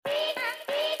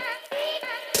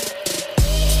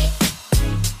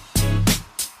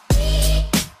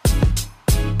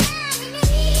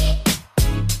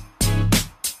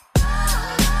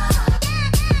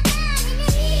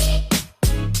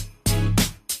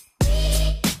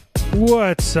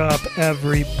What's up,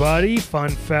 everybody? Fun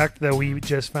fact that we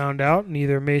just found out,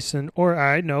 neither Mason or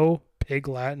I know Pig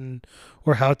Latin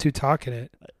or how to talk in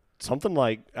it. Something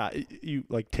like you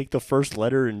like take the first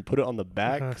letter and put it on the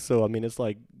back. Uh-huh. So I mean, it's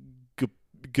like it.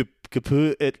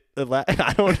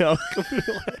 I don't know.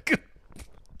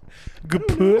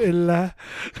 Gupula.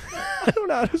 I don't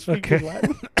know how to speak in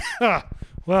Latin.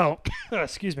 Well,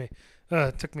 excuse me.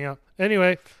 It took me out.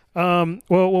 Anyway, well,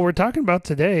 what we're talking about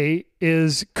today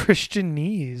is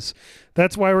Christianese.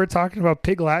 That's why we're talking about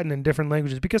Pig Latin in different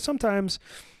languages, because sometimes,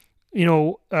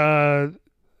 words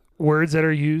that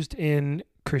are used in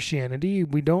Christianity,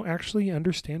 we don't actually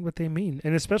understand what they mean.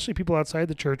 And especially people outside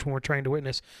the church, when we're trying to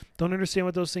witness, don't understand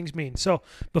what those things mean. So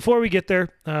before we get there,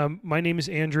 my name is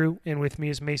Andrew, and with me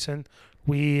is Mason.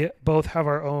 We both have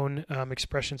our own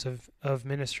expressions of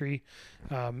ministry.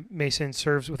 Mason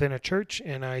serves within a church,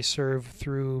 and I serve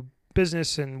through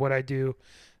business and what I do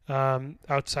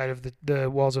outside of the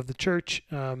walls of the church.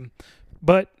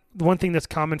 But the one thing that's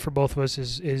common for both of us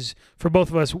is for both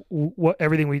of us, what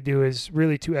everything we do is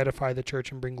really to edify the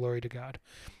church and bring glory to God.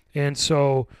 And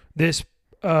so this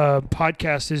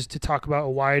podcast is to talk about a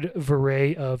wide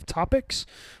array of topics,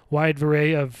 wide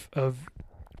array of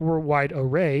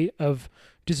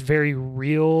just very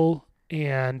real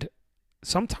and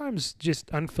sometimes just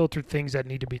unfiltered things that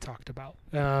need to be talked about.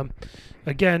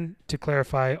 Again, to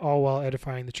clarify, all while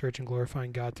edifying the church and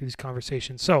glorifying God through these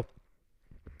conversations. So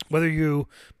whether you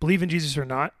believe in Jesus or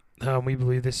not, we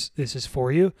believe this is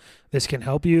for you. This can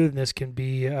help you, and this can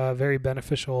be a very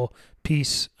beneficial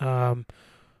piece just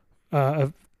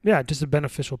a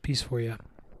beneficial piece for you.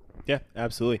 Yeah,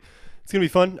 absolutely. It's going to be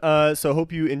fun. So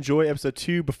hope you enjoy episode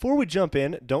 2. Before we jump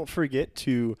in, don't forget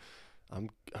to, I'm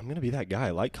going to be that guy,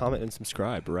 like, comment, and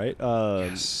subscribe, right?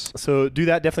 Yes. So do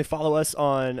that. Definitely follow us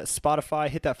on Spotify.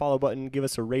 Hit that follow button. Give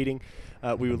us a rating.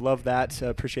 We would love that.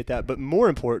 Appreciate that. But more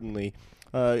importantly,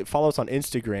 follow us on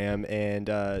Instagram, and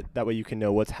that way you can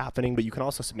know what's happening. But you can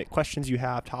also submit questions you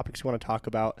have, topics you want to talk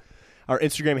about. Our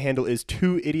Instagram handle is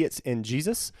 2 Idiots and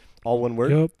Jesus, all one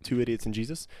word, Yep. 2 Idiots and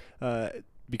Jesus,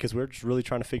 because we're just really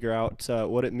trying to figure out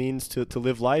what it means to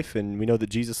live life, and we know that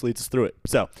Jesus leads us through it.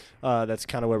 So that's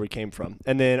kind of where we came from.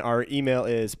 And then our email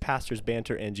is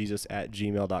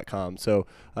pastorsbanterandjesus@gmail.com. So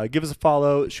give us a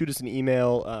follow, shoot us an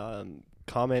email,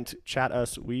 comment, chat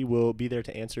us. We will be there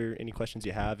to answer any questions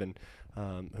you have, and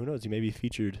who knows, you may be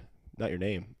featured. Not your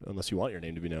name, unless you want your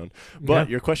name to be known. But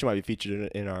your question might be featured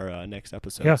in our next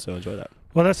episode, Yeah. So enjoy that.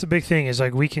 Well, that's the big thing is,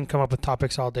 like, we can come up with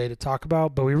topics all day to talk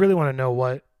about, but we really want to know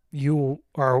what you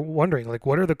are wondering. Like,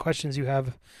 what are the questions you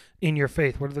have in your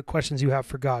faith? What are the questions you have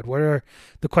for God? What are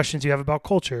the questions you have about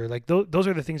culture? Like, those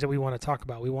are the things that we want to talk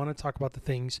about. We want to talk about the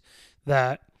things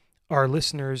that our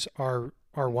listeners are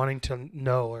wanting to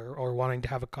know or wanting to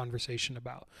have a conversation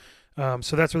about.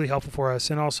 So that's really helpful for us.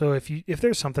 And also, if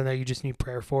there's something that you just need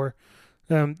prayer for,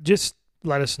 just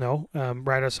let us know.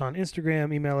 Write us on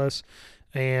Instagram, email us,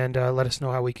 and let us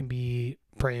know how we can be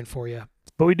praying for you.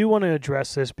 But we do want to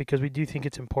address this because we do think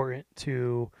it's important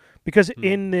because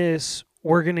in this,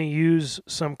 we're going to use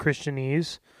some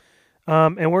Christianese,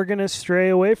 and we're going to stray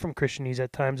away from Christianese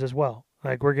at times as well.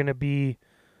 Like, we're going to be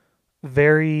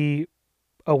very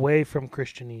away from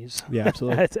Christianese. Yeah,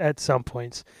 absolutely. at some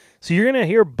points. So you're going to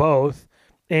hear both.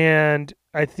 And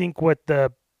I think what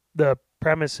the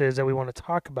premise is that we want to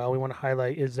talk about, we want to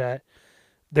highlight, is that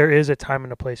there is a time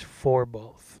and a place for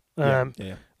both.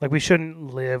 Like, we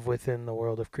shouldn't live within the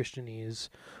world of Christianese.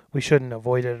 We shouldn't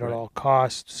avoid it at all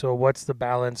costs. So what's the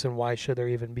balance, and why should there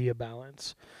even be a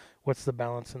balance? What's the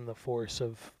balance and the force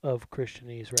of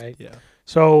Christianese, right? Yeah.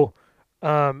 So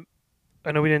I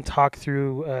know we didn't talk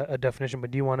through a definition, but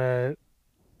do you want to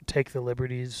take the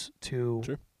liberties to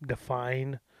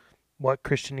define what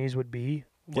Christianese would be?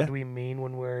 What do we mean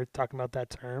when we're talking about that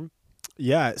term?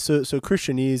 Yeah, so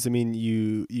Christianese, I mean,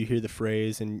 you hear the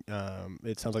phrase, and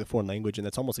it sounds like a foreign language, and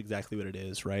that's almost exactly what it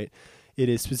is, right? It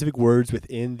is specific words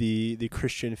within the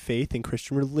Christian faith and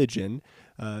Christian religion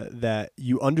that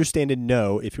you understand and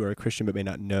know if you are a Christian, but may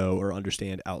not know or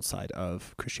understand outside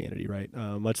of Christianity, right?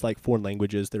 Much like foreign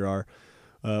languages, there are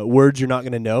words you're not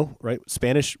going to know, right?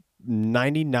 Spanish,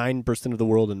 99% of the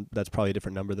world, and that's probably a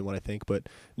different number than what I think, but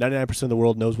 99% of the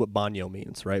world knows what baño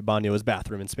means, right? Baño is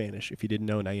bathroom in Spanish. If you didn't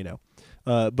know, now you know.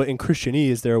 But in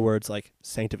Christianese, there are words like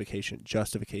sanctification,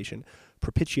 justification,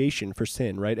 propitiation for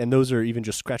sin, right? And those are even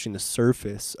just scratching the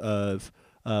surface of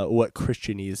what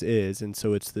Christianese is. And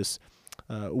so it's this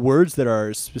words that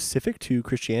are specific to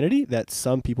Christianity that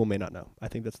some people may not know. I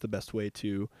think that's the best way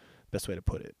to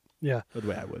put it. Yeah. The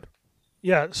way I would.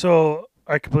 Yeah, so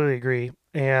I completely agree.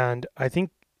 And I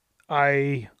think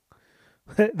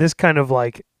this kind of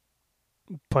like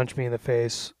punched me in the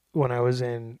face when I was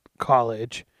in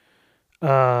college,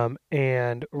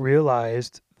 and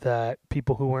realized that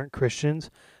people who weren't Christians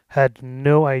had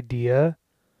no idea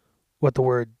what the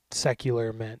word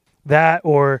secular meant. That,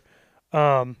 or,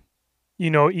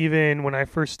 even when I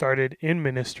first started in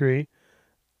ministry,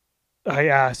 I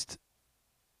asked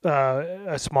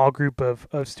a small group of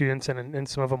students, and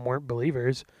some of them weren't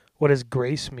believers, what does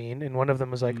grace mean? And one of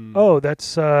them was like, oh,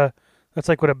 that's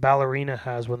like what a ballerina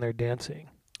has when they're dancing.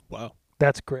 Wow.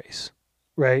 That's grace,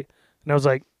 right? And I was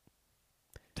like,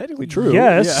 technically true.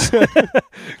 Yes.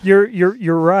 Yeah.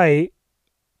 You're right.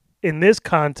 In this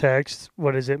context,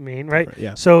 what does it mean, right?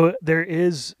 Yeah. So there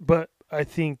is, but I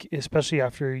think especially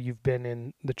after you've been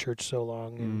in the church so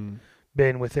long and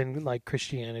been within like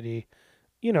Christianity,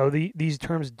 these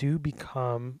terms do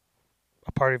become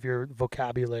a part of your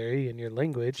vocabulary and your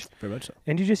language. Very much so.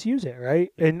 And you just use it,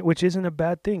 right? And which isn't a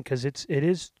bad thing, because it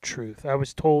is truth. I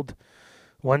was told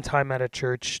one time at a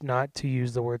church not to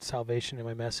use the word salvation in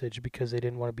my message because they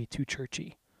didn't want to be too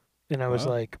churchy. And I was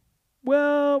like,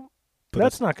 well, but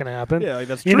that's not going to happen. Yeah, like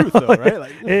that's truth though, right?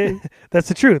 Like that's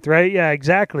the truth, right? Yeah,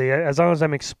 exactly. As long as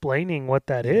I'm explaining what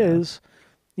that is,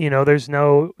 there's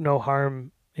no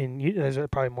harm in there's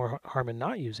probably more harm in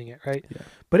not using it, right? Yeah.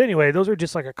 But anyway, those are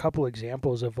just like a couple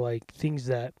examples of like things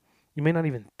that you may not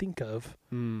even think of,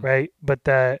 right? But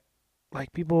that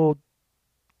like people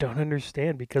don't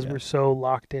understand because we're so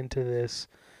locked into this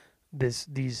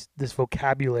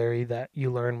vocabulary that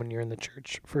you learn when you're in the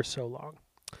church for so long.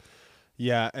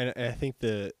 Yeah, and I think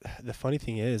the funny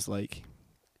thing is, like,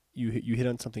 you hit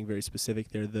on something very specific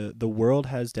there. The world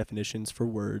has definitions for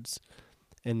words,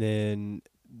 and then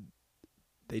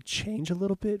they change a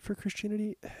little bit for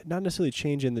Christianity. Not necessarily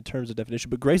change in the terms of definition,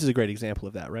 but grace is a great example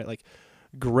of that, right? Like,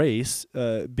 grace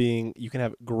being, you can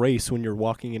have grace when you're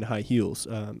walking in high heels.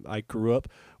 I grew up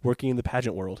working in the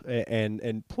pageant world,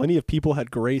 and plenty of people had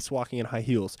grace walking in high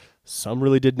heels. Some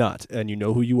really did not, and you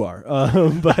know who you are.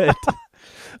 But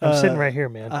I'm sitting right here,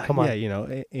 man. Come on.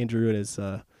 Yeah, Andrew and his,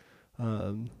 I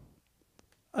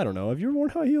don't know. Have you ever worn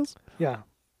high heels? Yeah.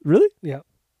 Really? Yeah.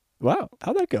 Wow.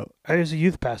 How'd that go? I was a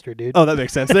youth pastor, dude. Oh, that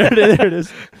makes sense. There it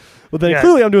is. Well, then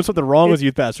clearly I'm doing something wrong as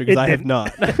youth pastor because I have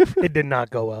not. It did not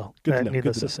go well.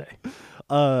 Needless to say.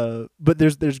 But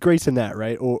there's grace in that,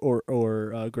 right?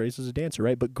 Or grace as a dancer,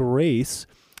 right? But grace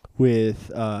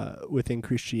within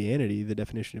Christianity, the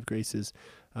definition of grace is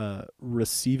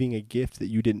receiving a gift that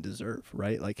you didn't deserve,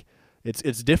 right? Like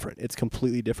it's different. It's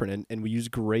completely different. And we use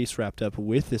grace wrapped up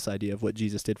with this idea of what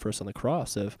Jesus did for us on the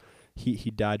cross, of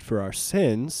he died for our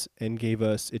sins and gave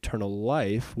us eternal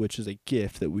life, which is a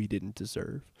gift that we didn't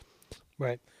deserve.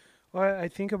 Right. Well, I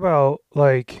think about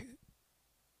like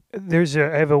I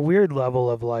have a weird level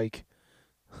of like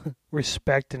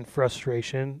respect and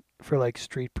frustration for like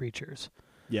street preachers.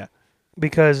 Yeah.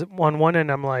 Because on one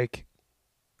end I'm like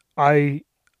I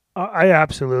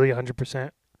absolutely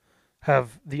 100%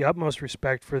 have the utmost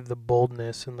respect for the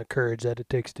boldness and the courage that it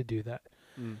takes to do that.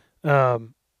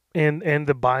 And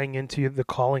the buying into the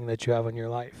calling that you have in your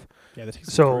life. Yeah, that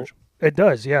takes some courage. It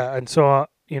does, yeah. And so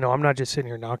I'm not just sitting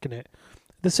here knocking it.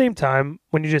 At the same time,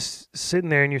 when you're just sitting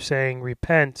there and you're saying,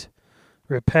 repent,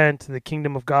 the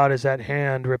kingdom of God is at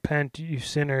hand, repent, you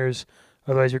sinners,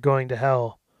 otherwise you're going to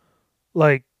hell.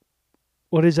 Like,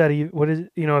 what is that? What is,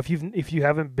 if you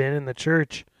haven't been in the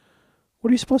church, what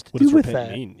are you supposed to do with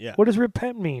that? Mean? Yeah. What does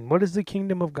repent mean? What is the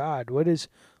kingdom of God? What is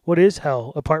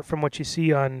hell apart from what you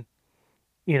see on,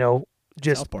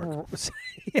 just South Park?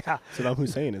 Yeah. Saddam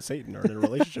Hussein and Satan are in a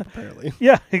relationship apparently.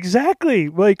 Yeah, exactly.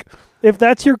 Like, if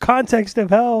that's your context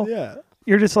of hell,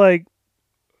 you're just like,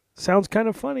 sounds kind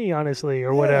of funny, honestly,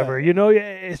 or whatever.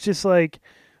 It's just like,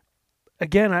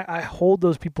 again, I hold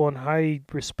those people in high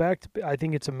respect. I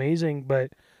think it's amazing,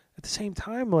 but at the same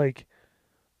time, like,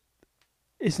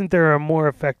 isn't there a more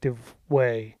effective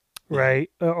way, right?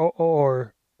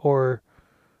 Or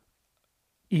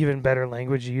even better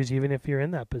language to use, even if you're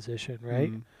in that position,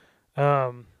 right?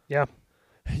 Yeah.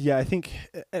 Yeah, I think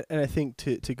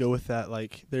to go with that,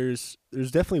 like, there's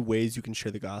definitely ways you can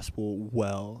share the gospel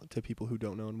well to people who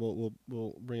don't know, and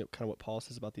we'll bring up kind of what Paul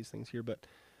says about these things here, but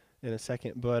in a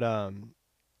second. But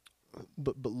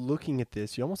looking at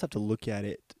this, you almost have to look at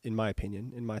it, in my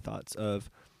opinion, in my thoughts of,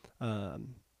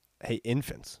 hey,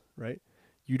 infants, right?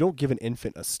 You don't give an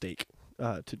infant a steak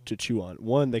to chew on.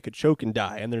 One, they could choke and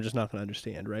die, and they're just not going to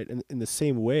understand, right? And in the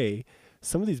same way,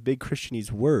 some of these big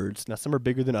Christianese words, now some are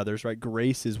bigger than others, right?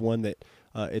 Grace is one that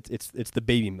it's the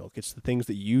baby milk. It's the things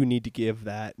that you need to give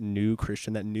that new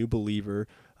Christian, that new believer,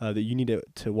 that you need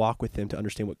to walk with them to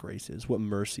understand what grace is, what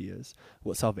mercy is,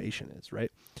 what salvation is,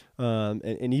 right?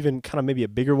 And even kind of maybe a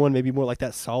bigger one, maybe more like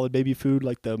that solid baby food,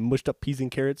 like the mushed up peas and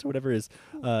carrots or whatever, is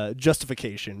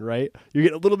justification, right? You're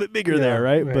getting a little bit bigger there,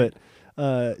 right? But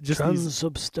just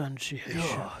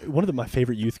transubstantiation. One of my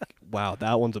favorite youth. Wow,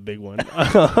 that one's a big one.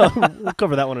 We'll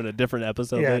cover that one in a different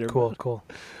episode later. Cool.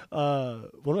 One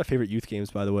of my favorite youth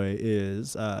games, by the way,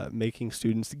 is making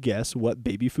students guess what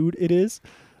baby food it is.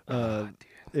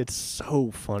 It's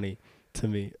so funny to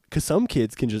me because some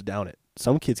kids can just down it.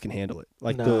 Some kids can handle it.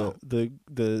 Like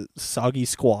the soggy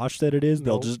squash that it is,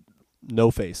 they'll just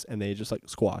no face and they just like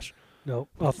squash. Nope,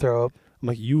 I'll throw up. I'm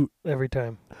like, you every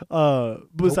time. But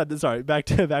besides, sorry,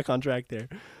 back on track there.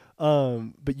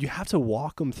 But you have to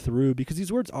walk them through because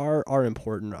these words are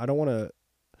important. I don't want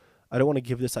to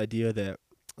give this idea that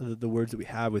the words that we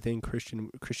have within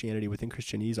Christianity, within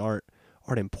Christianese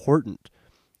aren't important.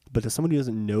 But to somebody who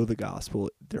doesn't know the gospel,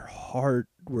 they're hard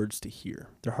words to hear.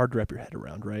 They're hard to wrap your head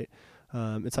around, right?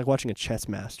 It's like watching a chess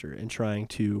master and trying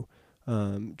to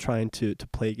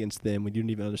play against them when you don't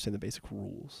even understand the basic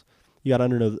rules. You got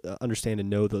to understand and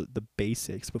know the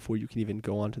basics before you can even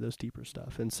go on to those deeper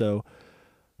stuff. And so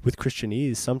with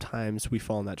Christianese, sometimes we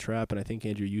fall in that trap. And I think,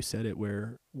 Andrew, you said it,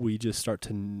 where we just start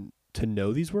to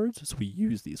know these words. So we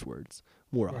use these words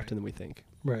more often than we think.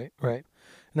 Right. And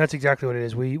that's exactly what it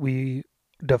is. We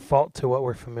default to what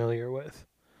we're familiar with.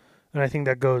 And I think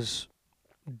that goes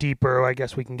deeper. I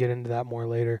guess we can get into that more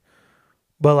later.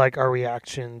 But like our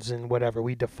reactions and whatever,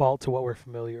 we default to what we're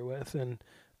familiar with.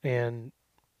 And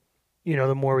you know,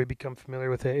 the more we become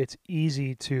familiar with it, it's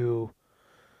easy to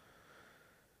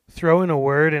throw in a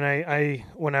word. And I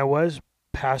when I was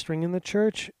pastoring in the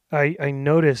church, I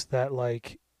noticed that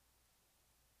like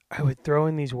I would throw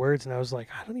in these words and I was like,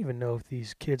 I don't even know if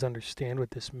these kids understand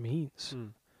what this means.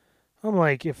 I'm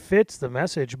like, it fits the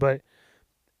message, but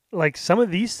like some of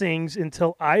these things,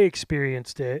 until I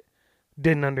experienced it,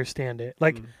 didn't understand it.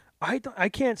 Like I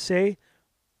can't say,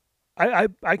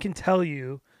 I can tell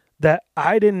you that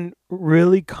I didn't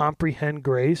really comprehend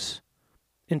grace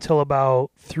until about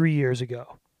 3 years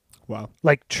ago. Wow.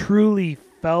 Like truly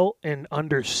felt and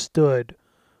understood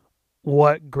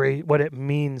what it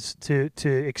means to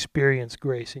experience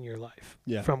grace in your life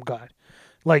from God.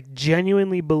 Like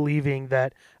genuinely believing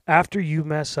that after you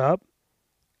mess up,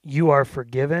 you are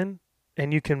forgiven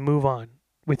and you can move on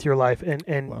with your life.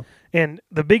 And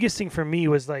the biggest thing for me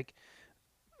was like,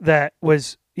 that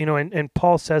was, you know, and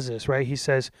Paul says this, right? He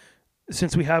says,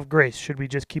 since we have grace, should we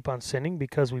just keep on sinning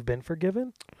because we've been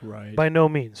forgiven? Right. By no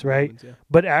means, right?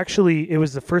 But actually, it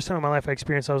was the first time in my life I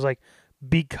experienced, I was like,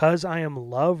 because I am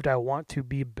loved, I want to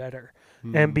be better.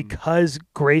 And because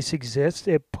grace exists,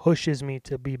 it pushes me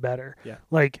to be better. Yeah.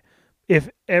 Like, if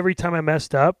every time I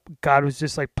messed up, God was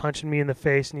just like punching me in the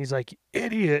face and he's like,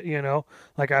 idiot, you know,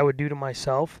 like I would do to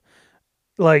myself,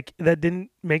 like that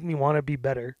didn't make me want to be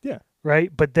better. Yeah.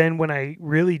 Right. But then when I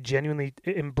really genuinely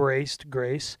embraced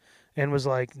grace and was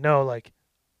like, no, like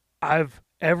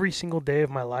every single day of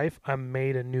my life, I'm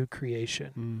made a new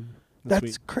creation.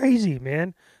 That's crazy,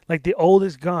 man. Like the old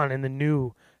is gone and the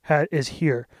new is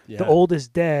here. Yeah. The old is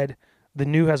dead. The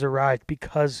new has arrived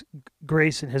because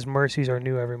grace and his mercies are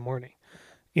new every morning,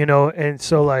 you know? And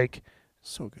so like,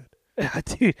 so good.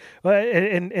 Dude,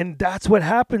 and that's what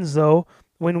happens though,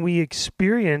 when we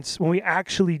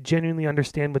actually genuinely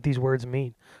understand what these words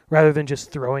mean, rather than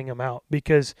just throwing them out.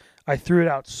 Because I threw it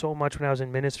out so much when I was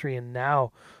in ministry, and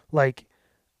now, like,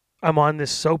 I'm on this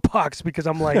soapbox because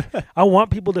I'm like, I want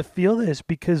people to feel this,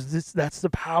 because that's the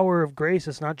power of grace.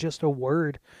 It's not just a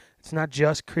word. It's not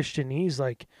just Christianese.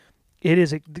 Like, it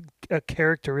is a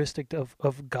characteristic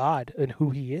of God and who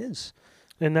he is.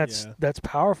 And that's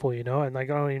powerful, you know? And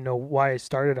like, I don't even know why I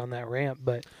started on that rant,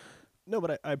 but... No,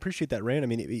 but I appreciate that rant. I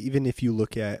mean, even if you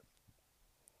look at,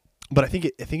 but I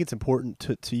think it's important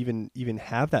to even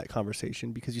have that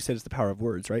conversation, because you said it's the power of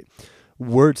words, right?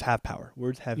 Words have power.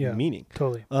 Words have meaning.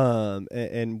 Totally.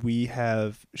 And we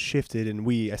have shifted, and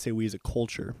I say we as a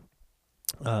culture,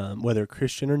 whether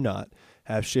Christian or not,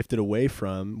 have shifted away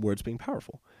from words being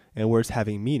powerful and words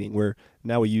having meaning, where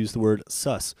now we use the word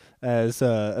sus as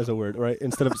a word, right?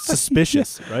 Instead of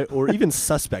suspicious, right? Or even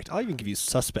suspect. I'll even give you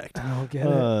suspect. I don't get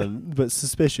it. But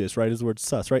suspicious, right, is the word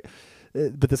sus, right?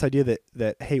 But this idea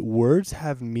that, hey, words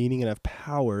have meaning and have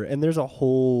power, and there's a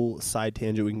whole side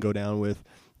tangent we can go down with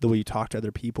the way you talk to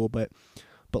other people, but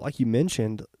like you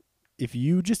mentioned, if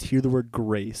you just hear the word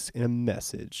grace in a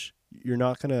message, you're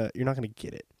not gonna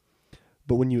get it.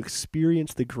 But when you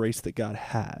experience the grace that God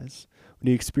has, when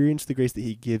you experience the grace that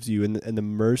he gives you and the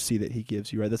mercy that he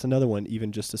gives you, right? That's another one,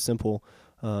 even just a simple,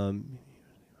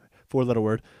 4-letter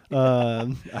word. I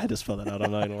had to spell that out.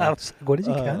 I'm not gonna I was like, what is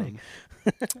he counting?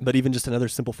 But even just another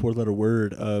simple 4-letter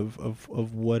word of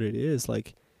what it is,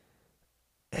 like,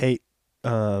 hey,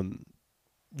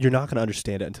 you're not going to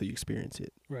understand it until you experience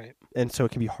it. Right. And so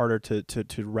it can be harder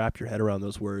to wrap your head around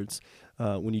those words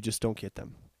when you just don't get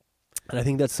them. And I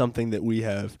think that's something that we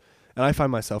have, and I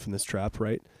find myself in this trap,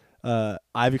 right?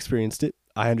 I've experienced it.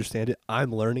 I understand it.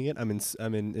 I'm learning it. I'm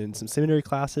in some seminary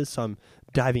classes, so I'm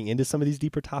diving into some of these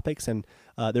deeper topics, and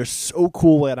they're so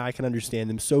cool when I can understand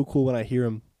them, so cool when I hear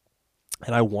them.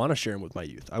 And I want to share them with my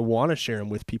youth. I want to share them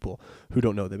with people who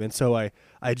don't know them. And so I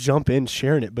jump in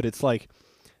sharing it, but it's like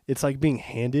being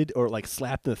handed or like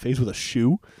slapped in the face with a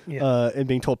shoe and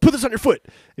being told, put this on your foot.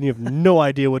 And you have no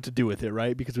idea what to do with it,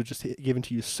 right? Because it was just given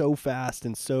to you so fast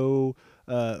and so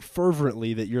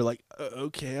fervently that you're like,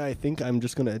 okay, I think I'm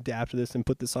just going to adapt to this and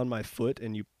put this on my foot.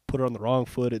 And you put it on the wrong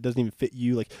foot. It doesn't even fit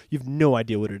you. Like, you have no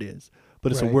idea what it is.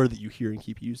 But it's a word that you hear and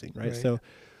keep using, right?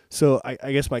 So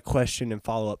I guess my question and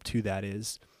follow-up to that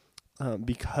is,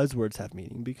 because words have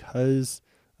meaning, because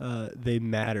they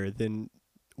matter, then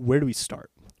where do we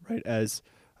start, right? As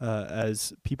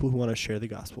people who want to share the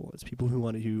gospel, as people who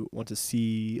want to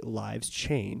see lives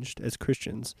changed as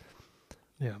Christians,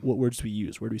 what words do we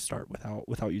use? Where do we start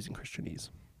without using Christianese?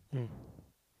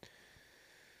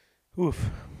 Oof.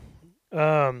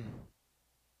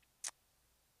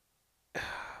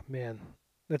 Man,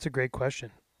 that's a great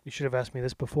question. You should have asked me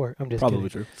this before. I'm just Probably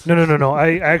kidding. true. No.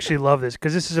 I actually love this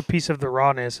because this is a piece of the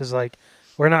rawness. Is like,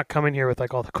 we're not coming here with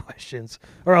like all the questions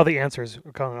or all the answers.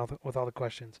 We're coming with all the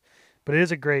questions, but it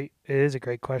is a great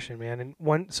question, man. And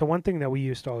one thing that we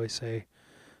used to always say,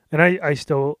 and I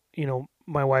still,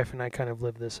 my wife and I kind of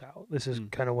live this out. This is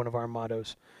kind of one of our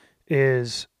mottos,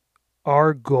 is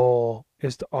our goal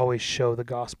is to always show the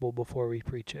gospel before we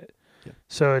preach it. Yeah.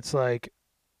 So it's like,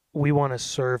 we want to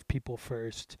serve people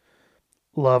first,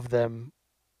 love them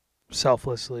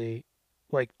selflessly,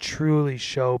 like truly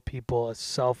show people a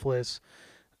selfless,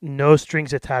 no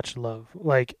strings attached love.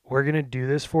 Like, we're going to do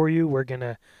this for you. We're going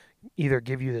to either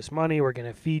give you this money, we're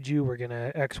going to feed you, we're going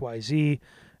to XYZ,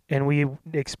 and we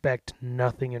expect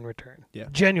nothing in return. Yeah.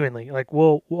 Genuinely. Like,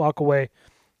 we'll walk away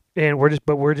and what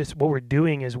we're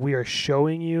doing is we are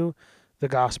showing you the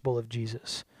gospel of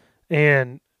Jesus.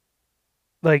 And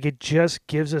like, it just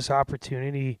gives us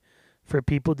opportunity for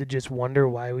people to just wonder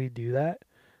why we do that.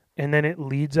 And then it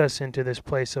leads us into this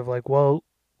place of like, well,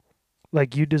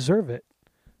 like, you deserve it.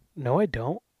 No, I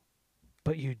don't,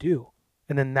 but you do.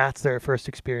 And then that's their first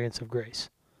experience of grace,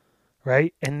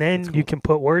 right? And then you can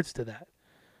put words to that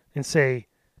and say,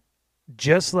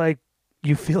 just like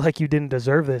you feel like you didn't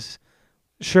deserve this,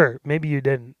 sure, maybe you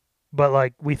didn't, but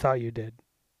like, we thought you did,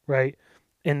 right?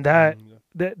 And that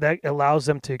allows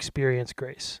them to experience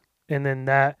grace. And then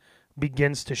that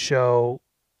begins to show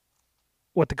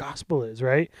what the gospel is,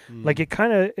 right? Like, it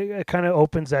kind of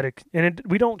opens that,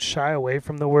 we don't shy away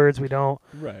from the words. We don't,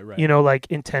 like,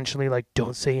 intentionally, like,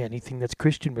 don't say anything that's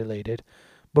Christian related,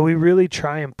 but we really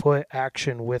try and put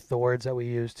action with the words that we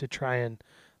use to try and,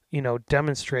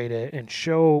 demonstrate it and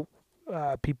show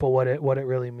people what it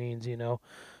really means,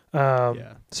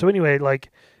 So anyway, like,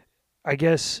 I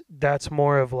guess that's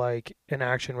more of like an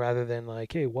action rather than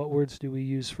like, hey, what words do we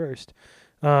use first?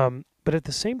 But at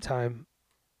the same time,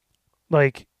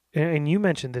 like, and you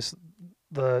mentioned this,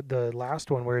 the last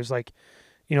one, where it's like,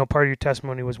 part of your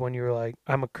testimony was when you were like,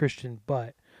 I'm a Christian,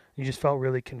 but you just felt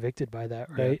really convicted by that,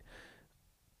 right?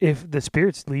 Yeah. If the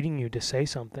Spirit's leading you to say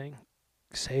something,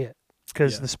 say it.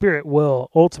 Because the Spirit will,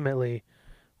 ultimately,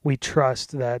 we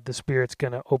trust that the Spirit's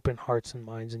going to open hearts and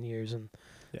minds and ears, and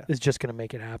is just going to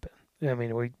make it happen. I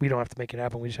mean, we don't have to make it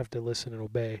happen. We just have to listen and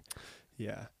obey.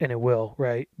 Yeah. And it will,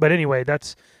 right? But anyway,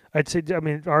 I'd say,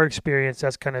 our experience,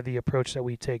 that's kind of the approach that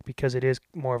we take, because it is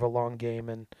more of a long game,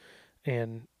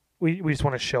 and we just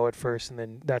want to show it first, and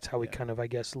then that's how we kind of, I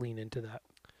guess, lean into that.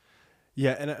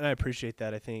 Yeah, and I appreciate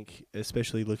that. I think,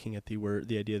 especially looking at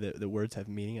the idea that the words have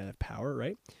meaning and have power,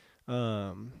 right?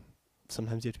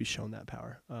 Sometimes you have to be shown that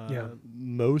power.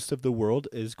 Most of the world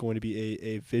is going to be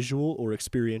a visual or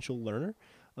experiential learner.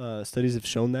 Studies have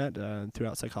shown that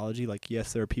throughout psychology. Like,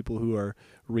 yes, there are people who are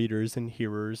readers and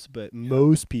hearers, but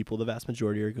most people, the vast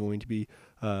majority, are going to be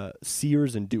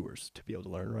seers and doers to be able to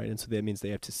learn, right? And so that means they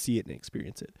have to see it and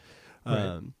experience it.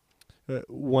 Right.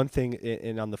 One thing,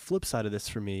 and on the flip side of this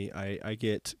for me, I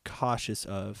get cautious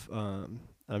of,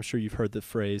 I'm sure you've heard the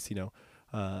phrase,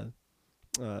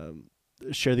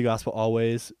 share the gospel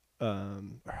always,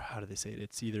 or how do they say it?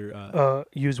 It's either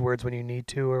use words when you need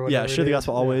to or whatever. share the it is.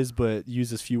 gospel always, but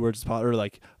use as few words as possible, or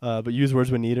like but use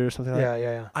words when needed or something like that.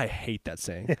 Yeah. I hate that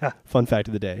saying. Yeah. Fun fact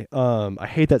of the day. I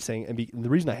hate that saying, and the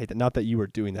reason I hate that, not that you were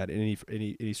doing that in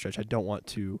any stretch. I don't want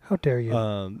to. How dare you?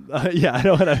 Yeah, I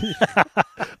don't want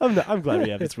to. I'm glad we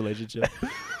have this relationship.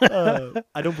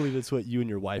 I don't believe it's what you and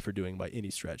your wife are doing by any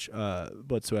stretch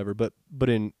whatsoever. But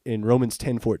in Romans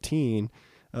 10:14,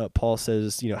 Paul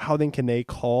says, how then can they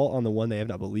call on the one they have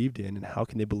not believed in, and how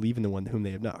can they believe in the one whom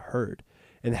they have not heard,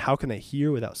 and how can they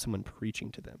hear without someone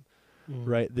preaching to them?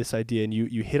 Right? This idea, and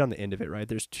you hit on the end of it, right?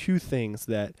 There's two things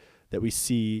that we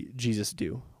see Jesus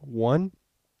do. One,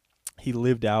 he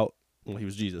lived out. Well, he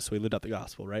was Jesus, so he lived out the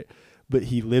gospel, right? But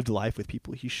he lived life with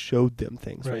people. He showed them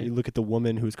things, right? You look at the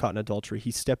woman who was caught in adultery.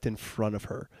 He stepped in front of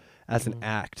her as an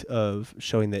act of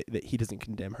showing that he doesn't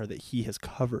condemn her, that he has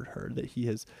covered her, that he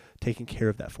has taken care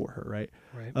of that for her, right?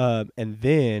 And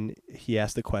then he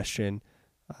asked the question,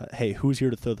 hey, who's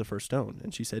here to throw the first stone?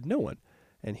 And she said, no one.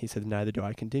 And he said, neither do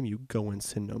I condemn you. Go and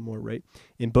sin no more, right?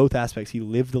 In both aspects, he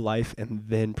lived the life and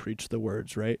then preached the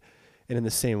words, right? And in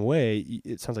the same way,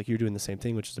 it sounds like you're doing the same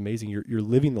thing, which is amazing. You're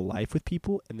living the life with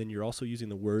people, and then you're also using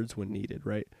the words when needed,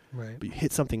 right? Right. But you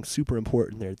hit something super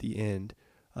important there at the end,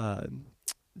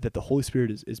 that the Holy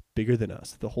Spirit is bigger than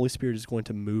us. The Holy Spirit is going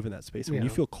to move in that space. When you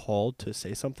feel called to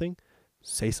say something,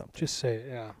 say something. Just say it,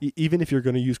 yeah. Even if you're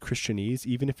going to use Christianese,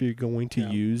 even if you're going to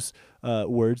use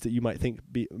words that you might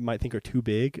think are too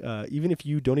big, even if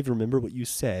you don't even remember what you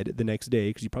said the next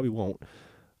day, because you probably won't,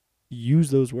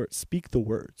 use those words, speak the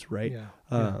words, right?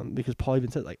 Because Paul even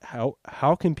said, like,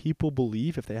 how can people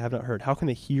believe if they have not heard? How can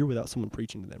they hear without someone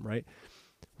preaching to them, right?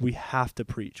 We have to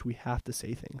preach. We have to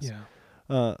say things.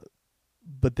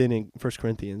 But then in 1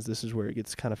 Corinthians, this is where it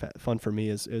gets kind of fun for me,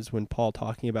 is when Paul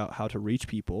talking about how to reach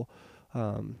people,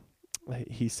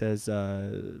 he says,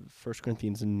 1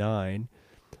 Corinthians 9,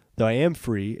 though I am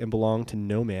free and belong to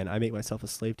no man, I make myself a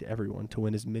slave to everyone to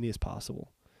win as many as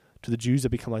possible. To the Jews, I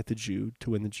become like the Jew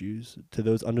to win the Jews. To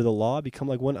those under the law, I become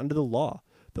like one under the law,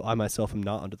 though I myself am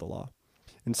not under the law,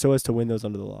 and so as to win those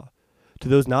under the law. To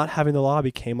those not having the law, I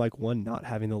became like one not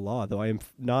having the law, though I am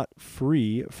not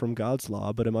free from God's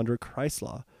law, but am under Christ's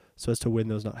law, so as to win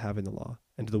those not having the law.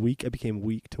 And to the weak, I became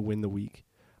weak to win the weak.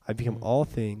 I become all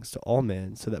things to all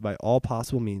men, so that by all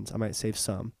possible means I might save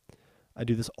some. I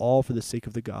do this all for the sake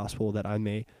of the gospel, that I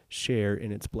may share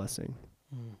in its blessing.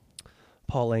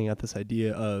 Paul laying out this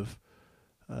idea of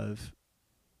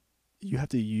you have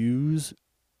to use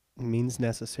means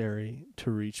necessary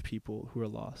to reach people who are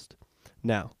lost.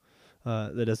 Now,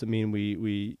 that doesn't mean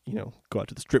we go out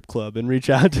to the strip club and reach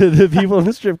out to the people in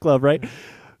the strip club, right?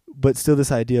 But still,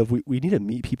 this idea of we need to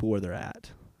meet people where they're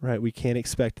at, right? We can't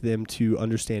expect them to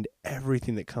understand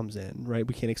everything that comes in, right?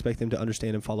 We can't expect them to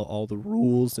understand and follow all the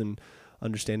rules and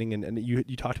understanding. And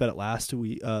you talked about it last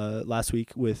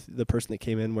week with the person that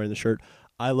came in wearing the shirt,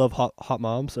 I love hot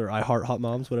moms, or I heart hot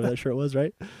moms, whatever that shirt was,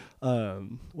 right?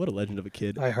 What a legend of a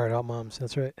kid. I heart hot moms,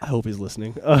 that's right. I hope he's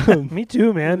listening. Me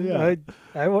too, man. Yeah.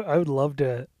 I would love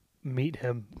to meet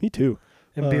him. Me too.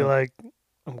 And be like,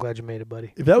 I'm glad you made it,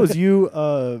 buddy. If that was you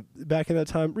back in that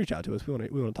time, reach out to us. We want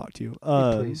to talk to you.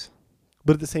 Please.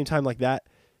 But at the same time, like that,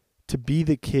 to be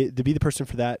the person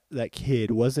for that kid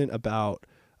wasn't about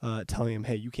telling him,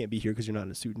 hey, you can't be here because you're not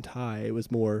in a suit and tie. It was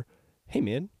more, hey,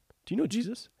 man, do you know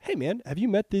Jesus? Hey, man, have you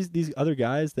met these other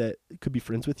guys that could be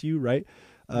friends with you, right?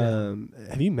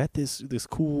 Have you met this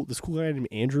cool guy named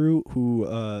Andrew who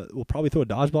will probably throw a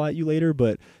dodgeball at you later,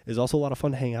 but is also a lot of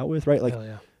fun to hang out with, right? Like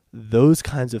those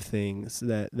kinds of things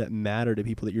that matter to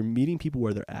people, that you're meeting people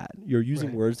where they're at. You're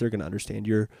using words they're going to understand.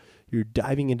 You're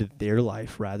diving into their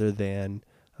life rather than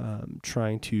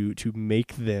trying to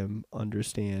make them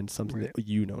understand something that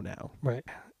you know now. Right.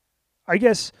 I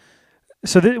guess,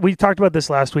 so we talked about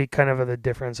this last week, kind of the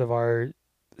difference of our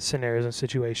scenarios and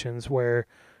situations where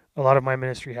a lot of my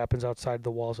ministry happens outside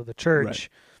the walls of the church. Right.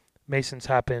 Mason's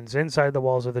happens inside the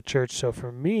walls of the church. So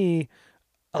for me,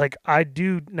 like, I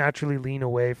do naturally lean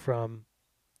away from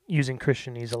using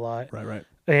Christianese a lot. Right.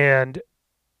 And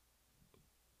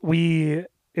it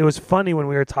was funny when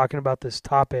we were talking about this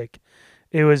topic.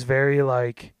 It was very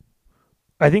like,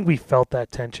 I think we felt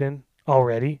that tension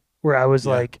already, where I was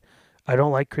like, I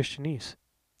don't like Christianese.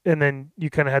 And then you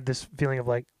kind of had this feeling of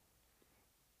like,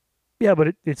 yeah,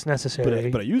 but it's necessary.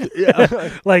 But I use it.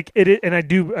 Yeah. Like it, and I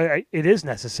do. It is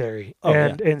necessary. Oh,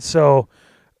 and so,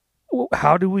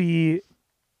 how do we?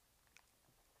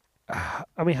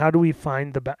 How do we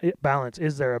find the balance?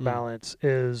 Is there a balance?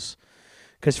 Because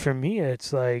for me,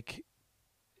 it's like,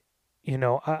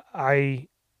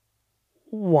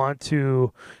 want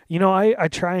to, I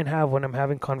try and have, when I'm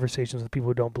having conversations with people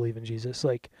who don't believe in Jesus,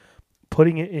 like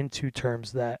putting it into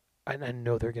terms that I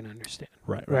know they're going to understand.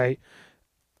 Right.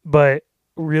 But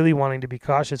really wanting to be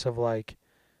cautious of like,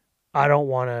 I don't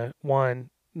want to, one,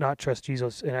 not trust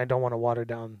Jesus, and I don't want to water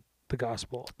down the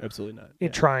gospel. Absolutely not.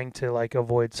 In trying to like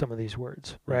avoid some of these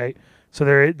words. Right. So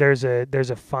there's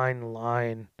a fine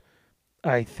line,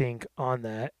 I think, on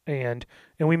that. And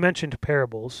we mentioned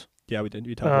parables. Yeah, we did.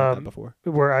 We talked about that before.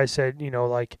 Where I said,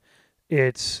 like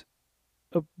it's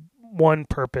one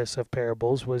purpose of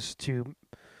parables was to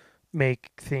make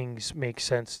things make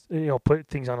sense, put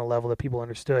things on a level that people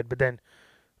understood. But then,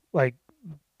 like,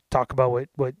 talk about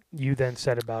what you then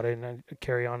said about it, and I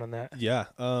carry on that. Yeah.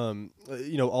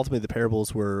 Ultimately the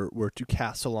parables were to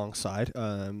cast alongside,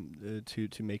 to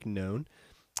make known,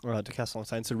 to cast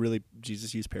alongside. So really,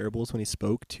 Jesus used parables when he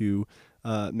spoke to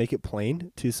make it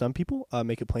plain to some people,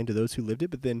 make it plain to those who lived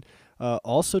it, but then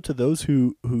also to those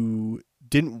who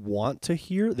didn't want to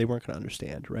hear, they weren't going to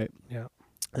understand, right? Yeah.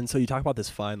 And so you talk about this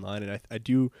fine line, and I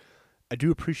do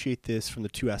appreciate this from the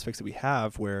two aspects that we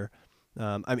have, where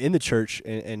I'm in the church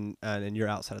and you're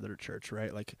outside of the church,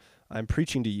 right? Like I'm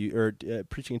preaching to you, or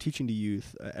preaching and teaching to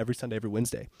youth every Sunday, every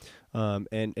Wednesday,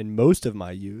 and most of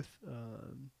my youth,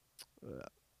 I'm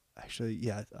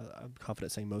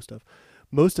confident saying most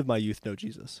of my youth know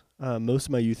Jesus. Most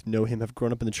of my youth know him, have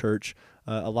grown up in the church.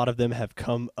 A lot of them have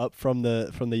come up from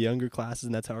the younger classes,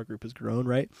 and that's how our group has grown,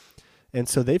 right? And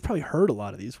so they've probably heard a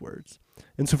lot of these words.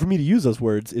 And so for me to use those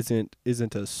words isn't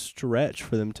a stretch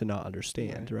for them to not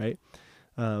understand, right?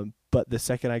 But the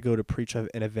second I go to preach an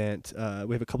event,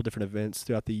 we have a couple different events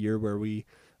throughout the year where we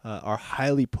are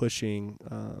highly pushing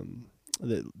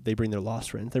that they bring their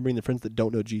lost friends. They bring their friends that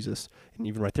don't know Jesus. And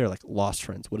even right there, like lost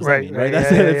friends. What does that mean? Right? That's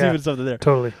even something there.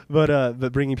 Totally.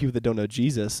 But bringing people that don't know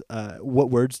Jesus, what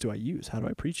words do I use? How do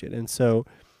I preach it? And so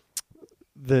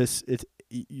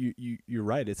you're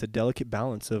right. It's a delicate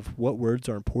balance of what words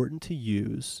are important to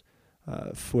use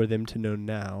for them to know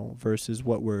now versus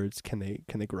what words can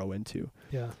they grow into.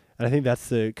 Yeah. And I think that's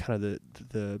the kind of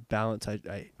the balance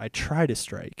I try to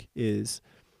strike is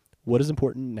what is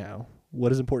important now,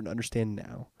 what is important to understand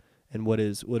now, and what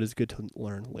is good to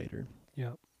learn later.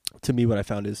 Yeah. To me, what I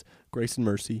found is grace and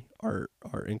mercy are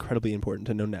incredibly important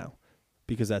to know now,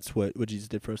 because that's what Jesus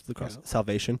did for us at the cross. Yeah.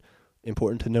 Salvation,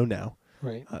 important to know now.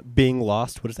 Right. Being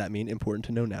lost, what does that mean? Important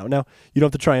to know now. Now, you don't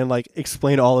have to try and like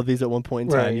explain all of these at one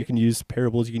point in time. Right. You can use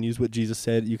parables. You can use what Jesus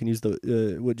said. You can use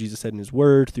what Jesus said in his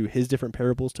word through his different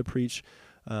parables to preach.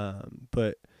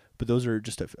 But those are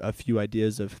just a few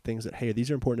ideas of things that, hey,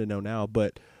 these are important to know now.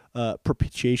 But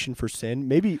propitiation for sin,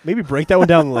 maybe break that one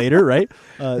down later, right?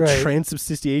 Right.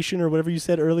 Transubstantiation or whatever you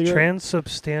said earlier.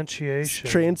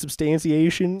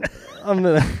 Transubstantiation.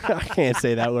 I can't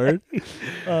say that word.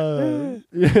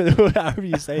 However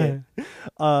you say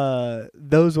it.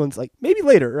 Those ones, like maybe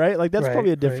later, right? Like that's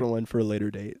probably a different one for a later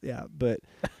date. Yeah, but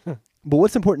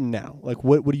what's important now? Like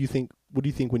what do you think? What do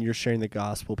you think when you're sharing the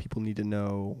gospel, people need to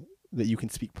know that you can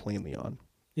speak plainly on?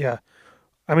 Yeah,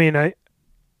 I mean, I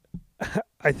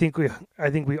think we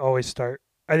always start.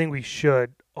 I think we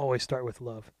should always start with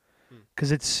love,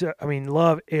 because it's. I mean,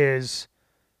 love is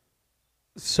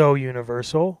so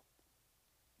universal,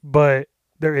 but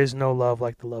there is no love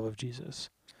like the love of Jesus.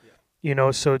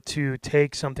 Yeah. So to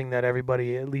take something that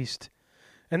everybody at least,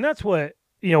 and that's what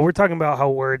we're talking about, how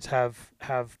words have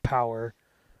power.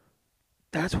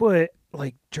 That's what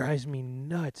like drives me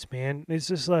nuts, man. It's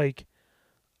just like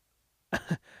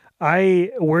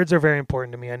words are very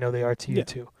important to me. I know they are to you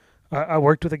too. I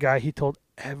worked with a guy. He told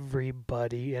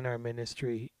everybody in our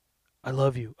ministry, "I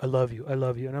love you, I love you, I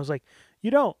love you," and I was like,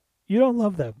 "You don't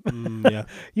love them.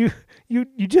 You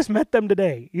just met them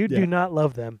today. You do not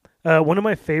love them." One of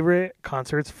my favorite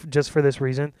concerts, just for this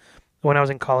reason, when I was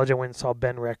in college, I went and saw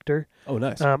Ben Rector. Oh,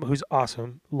 nice. Who's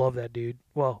awesome. Love that dude.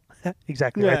 Well,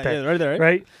 exactly right there. Yeah, right there.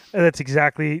 Right? That's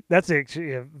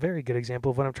actually a very good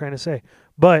example of what I'm trying to say.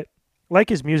 But like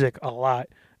his music a lot.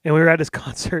 And we were at his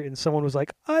concert and someone was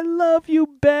like, "I love you,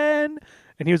 Ben."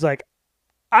 And he was like,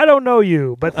 "I don't know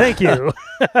you, but thank you."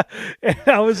 And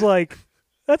I was like,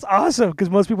 that's awesome. Because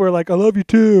most people are like, "I love you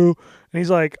too." And he's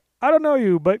like, "I don't know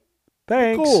you, but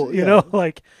thanks." Cool, you know,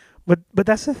 like, but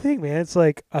that's the thing, man. It's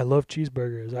like, I love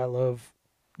cheeseburgers. I love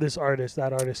this artist,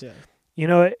 that artist. Yeah.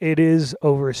 It is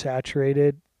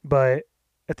oversaturated, but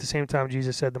at the same time,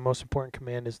 Jesus said the most important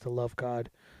command is to love God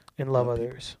and love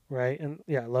others, people. Right? And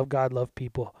love God, love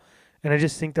people. And I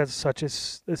just think that's such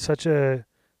a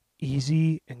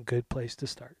easy and good place to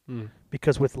start.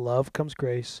 Because with love comes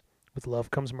grace, with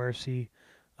love comes mercy.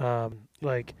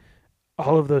 Like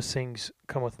all of those things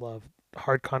come with love.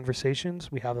 hard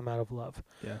conversations, we have them out of love.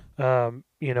 Yeah.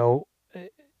 You know,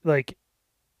 like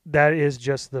that is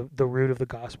just the root of the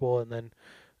gospel,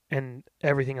 and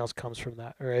everything else comes from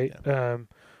that, right? Yeah.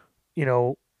 You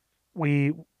know,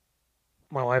 we,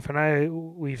 my wife and I,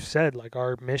 we've said like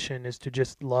our mission is to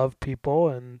just love people,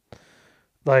 and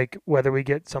like whether we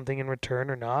get something in return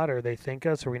or not, or they thank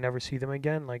us or we never see them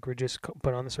again, like we're just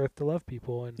put on this earth to love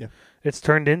people. And Yeah. it's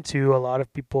turned into a lot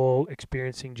of people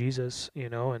experiencing Jesus, you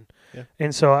know. And Yeah.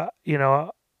 and so you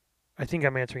know, I think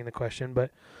I'm answering the question,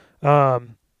 but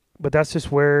that's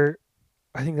just where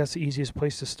I think that's the easiest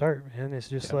place to start, man. It's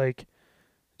just Yeah. like,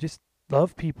 just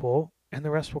love people and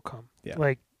the rest will come. Yeah.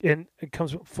 Like, and it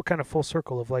comes kind of full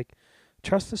circle of like,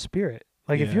 trust the Spirit.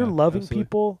 Like if you're Yeah, loving absolutely.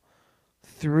 people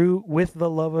through with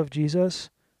the love of Jesus,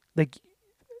 like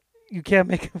you can't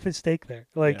make a mistake there.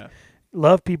 Like Yeah.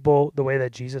 love people the way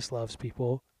that Jesus loves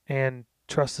people, and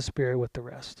trust the Spirit with the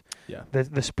rest. Yeah.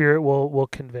 The Spirit will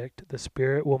convict. The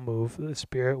Spirit will move. The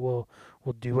Spirit will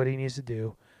do what He needs to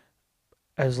do,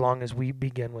 as long as we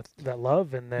begin with that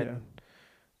love, and then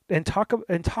and talk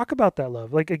about that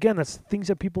love. Like again, that's things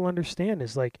that people understand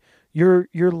is like you're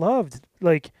loved.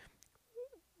 Like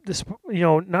this, you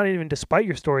know, not even despite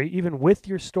your story, even with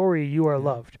your story, you are Yeah.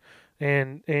 loved.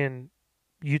 And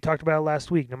you talked about it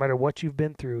last week. No matter what you've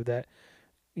been through, that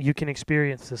you can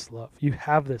experience this love. You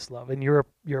have this love, and you're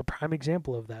a prime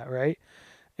example of that, right?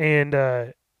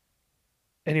 And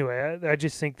anyway, I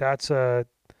just think that's I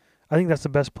think that's the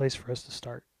best place for us to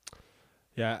start.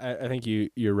 Yeah, I think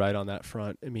you're right on that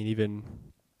front. I mean, even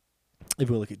if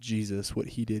we look at Jesus, what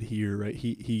he did here, right?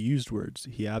 He used words.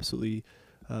 He absolutely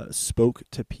spoke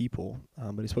to people,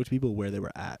 but he spoke to people where they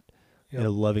were at in a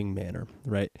loving manner,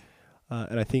 right?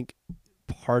 And I think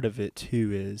part of it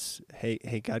too is,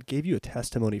 hey, God gave you a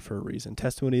testimony for a reason.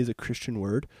 Testimony is a Christian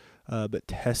word, but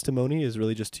testimony is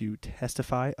really just to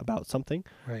testify about something.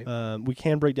 Right. We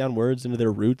can break down words into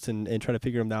their roots and try to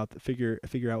figure them out, figure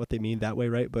out what they mean that way,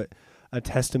 right? But a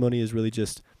testimony is really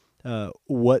just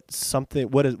what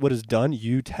is done,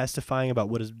 you testifying about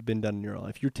what has been done in your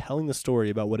life. You're telling the story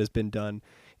about what has been done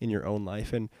in your own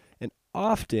life. And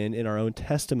often in our own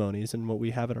testimonies and what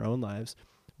we have in our own lives,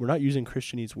 we're not using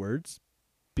Christianese words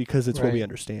because it's what we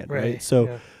understand, right?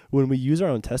 So when we use our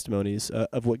own testimonies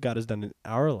of what God has done in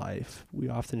our life, we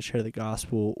often share the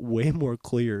gospel way more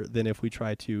clear than if we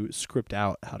try to script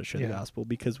out how to share the gospel,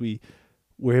 because we're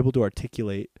able to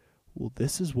articulate, well,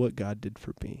 this is what God did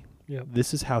for me. Yep.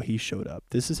 This is how he showed up.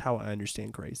 This is how I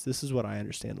understand grace. This is what I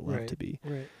understand love to be.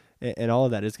 Right. And all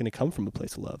of that is going to come from a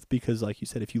place of love, because like you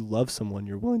said, if you love someone,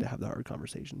 you're willing to have the hard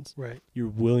conversations. Right. You're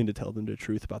willing to tell them the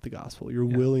truth about the gospel. You're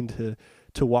willing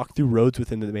to walk through roads with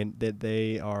them that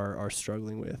they are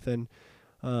struggling with. And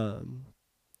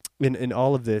in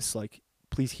all of this, like,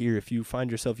 please hear, if you find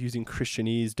yourself using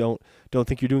Christianese, don't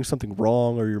think you're doing something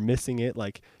wrong or you're missing it.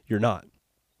 Like, you're not.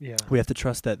 Yeah. We have to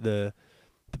trust that the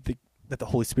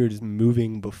Holy Spirit is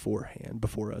moving before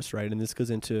us, right? And this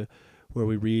goes into where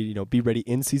we read, be ready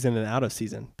in season and out of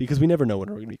season, because we never know when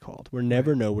we're going to be called. We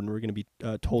never know when we're going to be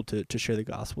told to share the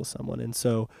gospel with someone. And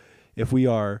so if we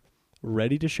are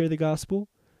ready to share the gospel,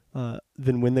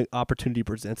 then when the opportunity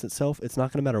presents itself, it's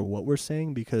not going to matter what we're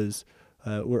saying, because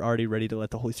we're already ready to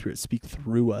let the Holy Spirit speak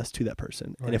through us to that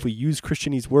person. Right. And if we use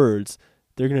Christianese words,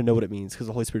 they're going to know what it means, because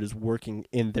the Holy Spirit is working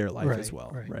in their life as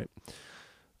well, right?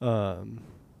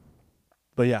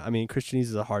 But yeah, I mean, Christianese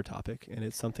is a hard topic, and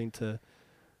it's something to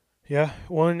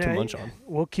munch on.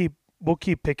 We'll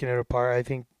keep picking it apart. I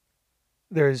think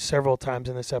there's several times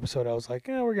in this episode I was like,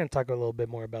 we're going to talk a little bit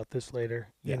more about this later.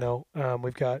 Yeah.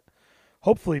 We've got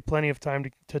hopefully plenty of time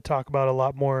to talk about a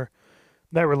lot more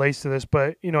that relates to this,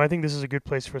 but I think this is a good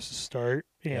place for us to start,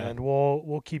 and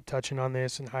we'll keep touching on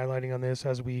this and highlighting on this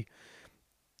as we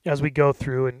go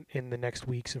through in the next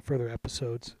weeks and further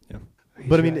episodes. Yeah.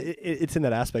 But I mean, it's in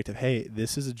that aspect of, hey,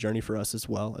 this is a journey for us as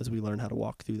well as we learn how to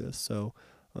walk through this. So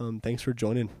thanks for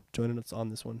joining us on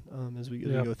this one as we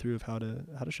go through of how to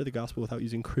share the gospel without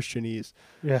using Christianese.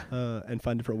 Yeah. And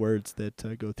find different words that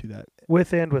go through that.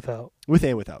 With and without. With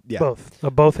and without. Yeah. Both.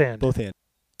 Both and. Both and.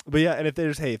 But yeah, and if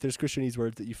there's Christianese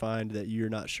words that you find that you're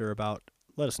not sure about,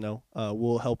 let us know.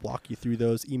 We'll help walk you through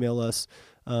those. Email us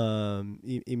or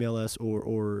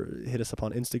hit us up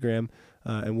on Instagram,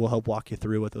 and we'll help walk you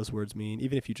through what those words mean.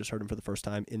 Even if you just heard them for the first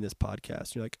time in this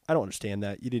podcast, you're like, I don't understand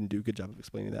that. You didn't do a good job of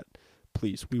explaining that.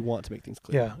 Please, we want to make things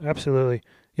clear. Yeah, absolutely.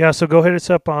 Yeah, so go hit us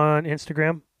up on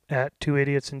Instagram at 2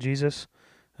 Idiots and Jesus.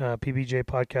 PBJ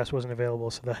podcast wasn't available,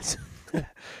 so that's this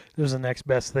was the next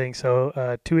best thing.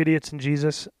 So 2 Idiots and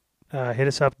Jesus, hit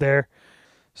us up there.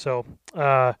 So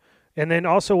and then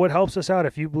also what helps us out,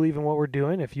 if you believe in what we're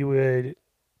doing, if you would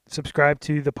subscribe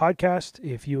to the podcast,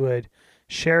 if you would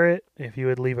share it, if you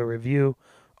would leave a review,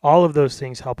 all of those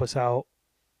things help us out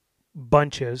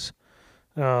bunches.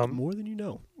 More than you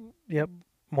know. Yep,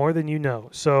 more than you know.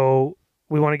 So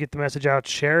we want to get the message out.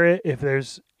 Share it if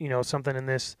there's something in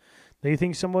this that you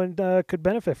think someone could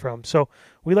benefit from. So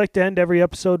we like to end every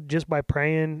episode just by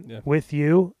praying with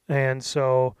you. And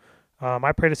so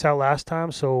I prayed us out last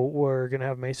time, so we're gonna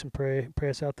have Mason pray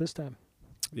us out this time.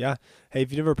 Yeah. Hey,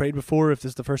 if you've never prayed before, if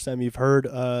this is the first time you've heard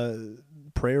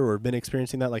prayer or been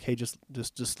experiencing that, like, hey, just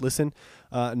listen.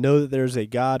 Know that there's a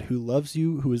God who loves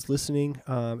you, who is listening,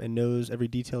 and knows every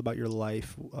detail about your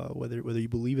life, whether you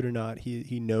believe it or not.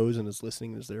 He knows and is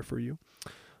listening and is there for you.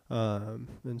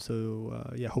 And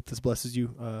so, hope this blesses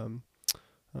you.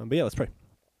 But yeah, let's pray.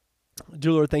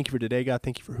 Dear Lord, thank you for today, God.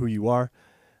 Thank you for who you are.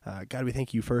 God, we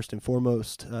thank you first and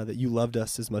foremost that you loved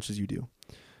us as much as you do.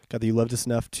 God, that you loved us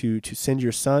enough to send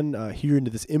your son here into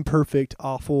this imperfect,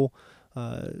 awful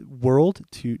world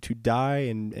to die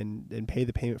and pay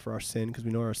the payment for our sin, because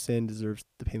we know our sin deserves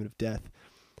the payment of death.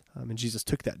 And Jesus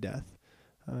took that death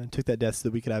so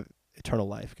that we could have eternal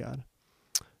life, God.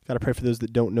 God, I pray for those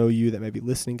that don't know you, that may be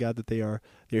listening, God, that they're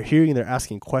hearing and they're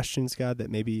asking questions, God, that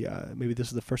maybe this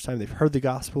is the first time they've heard the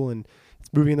gospel and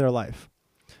it's moving in their life.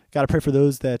 God, I pray for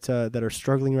those that are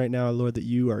struggling right now, Lord, that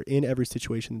you are in every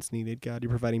situation that's needed. God, you're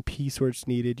providing peace where it's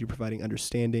needed. You're providing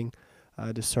understanding,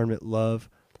 discernment, love.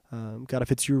 God,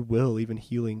 if it's your will, even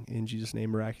healing in Jesus'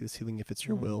 name, miraculous healing if it's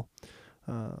your will.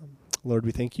 Lord,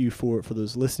 we thank you for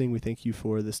those listening. We thank you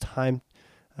for this time.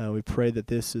 We pray that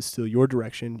this is still your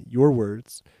direction, your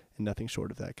words, and nothing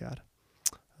short of that, God.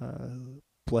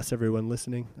 Bless everyone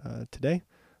listening today.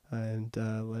 And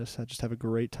let us just have a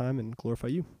great time and glorify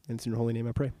you. And it's in your holy name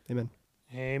I pray. Amen.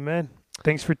 Amen.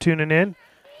 Thanks for tuning in,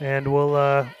 and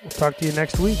we'll talk to you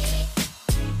next week.